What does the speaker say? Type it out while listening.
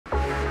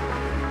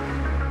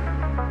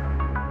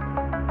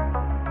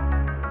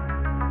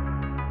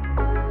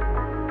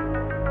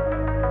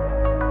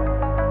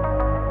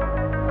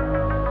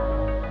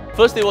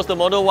First it was the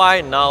Model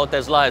Y, now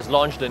Tesla has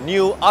launched the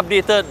new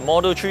updated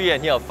Model 3,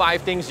 and here are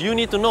 5 things you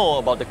need to know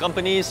about the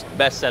company's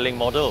best-selling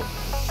model.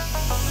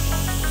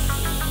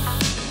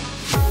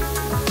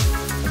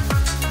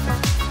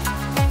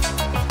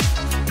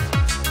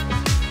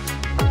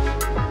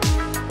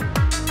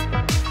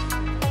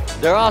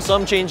 There are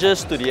some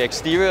changes to the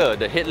exterior.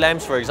 The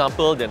headlamps, for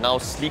example, they're now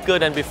sleeker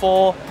than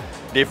before.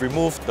 They've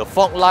removed the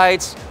fog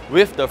lights,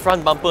 with the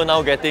front bumper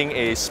now getting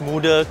a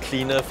smoother,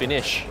 cleaner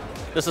finish.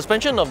 The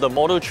suspension of the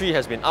Model 3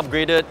 has been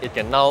upgraded. It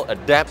can now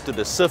adapt to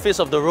the surface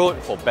of the road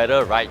for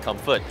better ride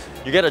comfort.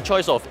 You get a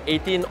choice of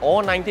 18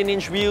 or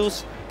 19-inch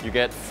wheels, you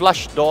get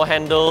flush door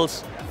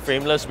handles,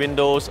 frameless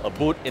windows, a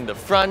boot in the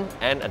front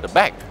and at the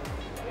back.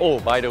 Oh,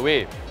 by the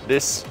way,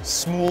 this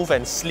smooth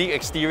and sleek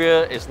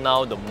exterior is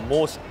now the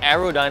most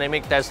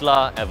aerodynamic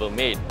Tesla ever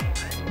made.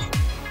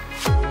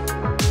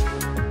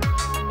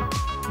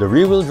 The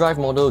rear-wheel drive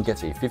model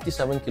gets a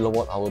 57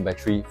 kWh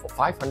battery for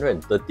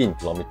 513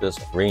 kilometers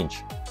of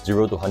range.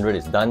 0 to 100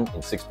 is done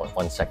in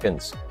 6.1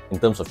 seconds. In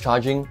terms of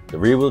charging, the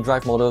rear-wheel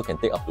drive model can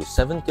take up to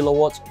 7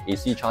 kilowatts of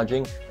AC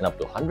charging and up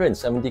to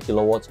 170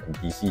 kilowatts of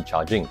DC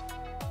charging.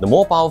 The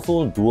more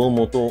powerful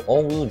dual-motor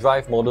all-wheel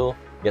drive model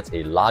gets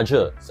a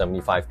larger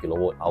 75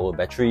 kWh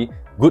battery,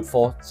 good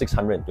for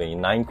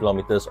 629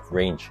 kilometers of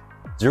range.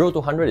 0 to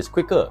 100 is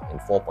quicker in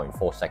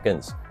 4.4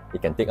 seconds.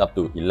 It can take up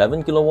to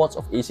 11 kilowatts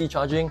of AC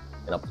charging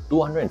and up to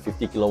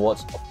 250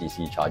 kilowatts of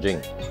DC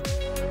charging.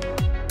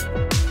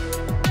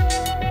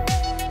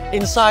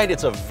 Inside,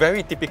 it's a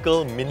very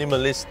typical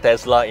minimalist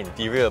Tesla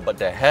interior, but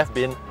there have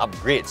been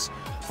upgrades.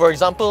 For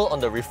example, on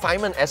the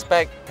refinement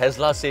aspect,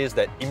 Tesla says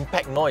that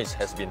impact noise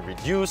has been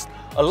reduced,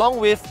 along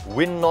with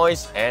wind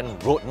noise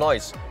and road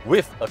noise,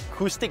 with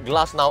acoustic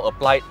glass now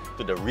applied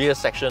to the rear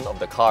section of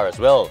the car as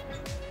well.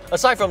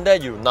 Aside from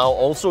that, you now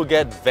also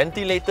get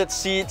ventilated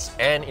seats,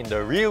 and in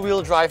the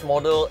rear-wheel drive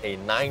model, a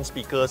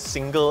 9-speaker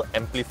single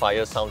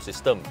amplifier sound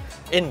system.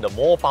 In the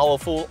more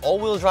powerful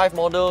all-wheel drive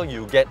model,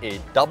 you get a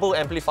double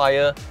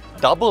amplifier,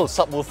 double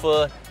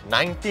subwoofer,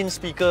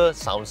 19-speaker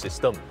sound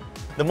system.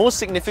 The most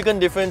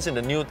significant difference in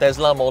the new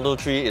Tesla Model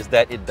 3 is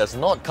that it does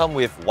not come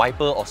with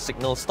wiper or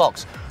signal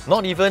stalks,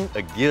 not even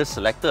a gear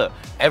selector.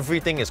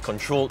 Everything is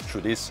controlled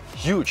through this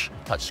huge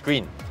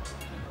touchscreen.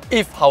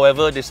 If,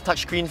 however, this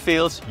touchscreen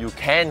fails, you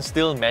can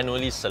still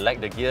manually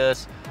select the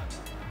gears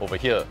over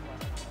here.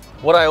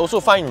 What I also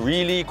find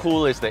really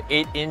cool is the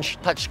 8-inch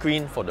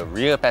touchscreen for the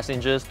rear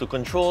passengers to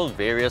control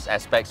various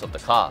aspects of the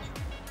car.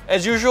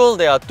 As usual,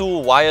 there are 2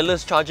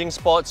 wireless charging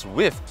spots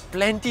with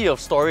plenty of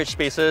storage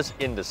spaces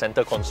in the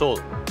center console.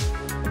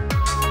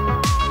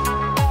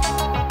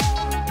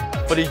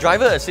 For the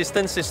driver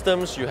assistance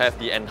systems, you have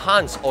the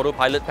enhanced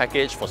autopilot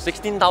package for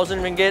 16,000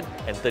 ringgit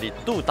and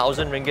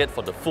 32,000 ringgit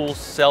for the full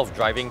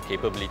self-driving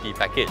capability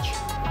package.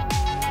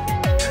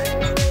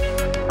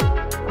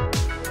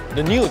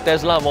 The new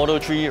Tesla Model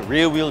 3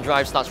 rear-wheel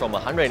drive starts from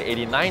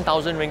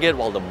 189,000 ringgit,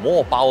 while the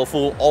more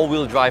powerful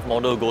all-wheel drive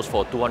model goes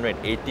for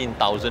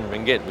 218,000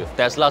 ringgit, with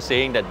Tesla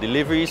saying that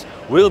deliveries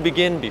will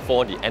begin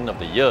before the end of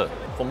the year.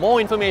 For more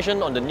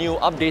information on the new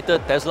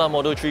updated Tesla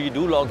Model 3,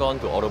 do log on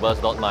to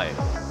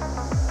AutoBuzz.my.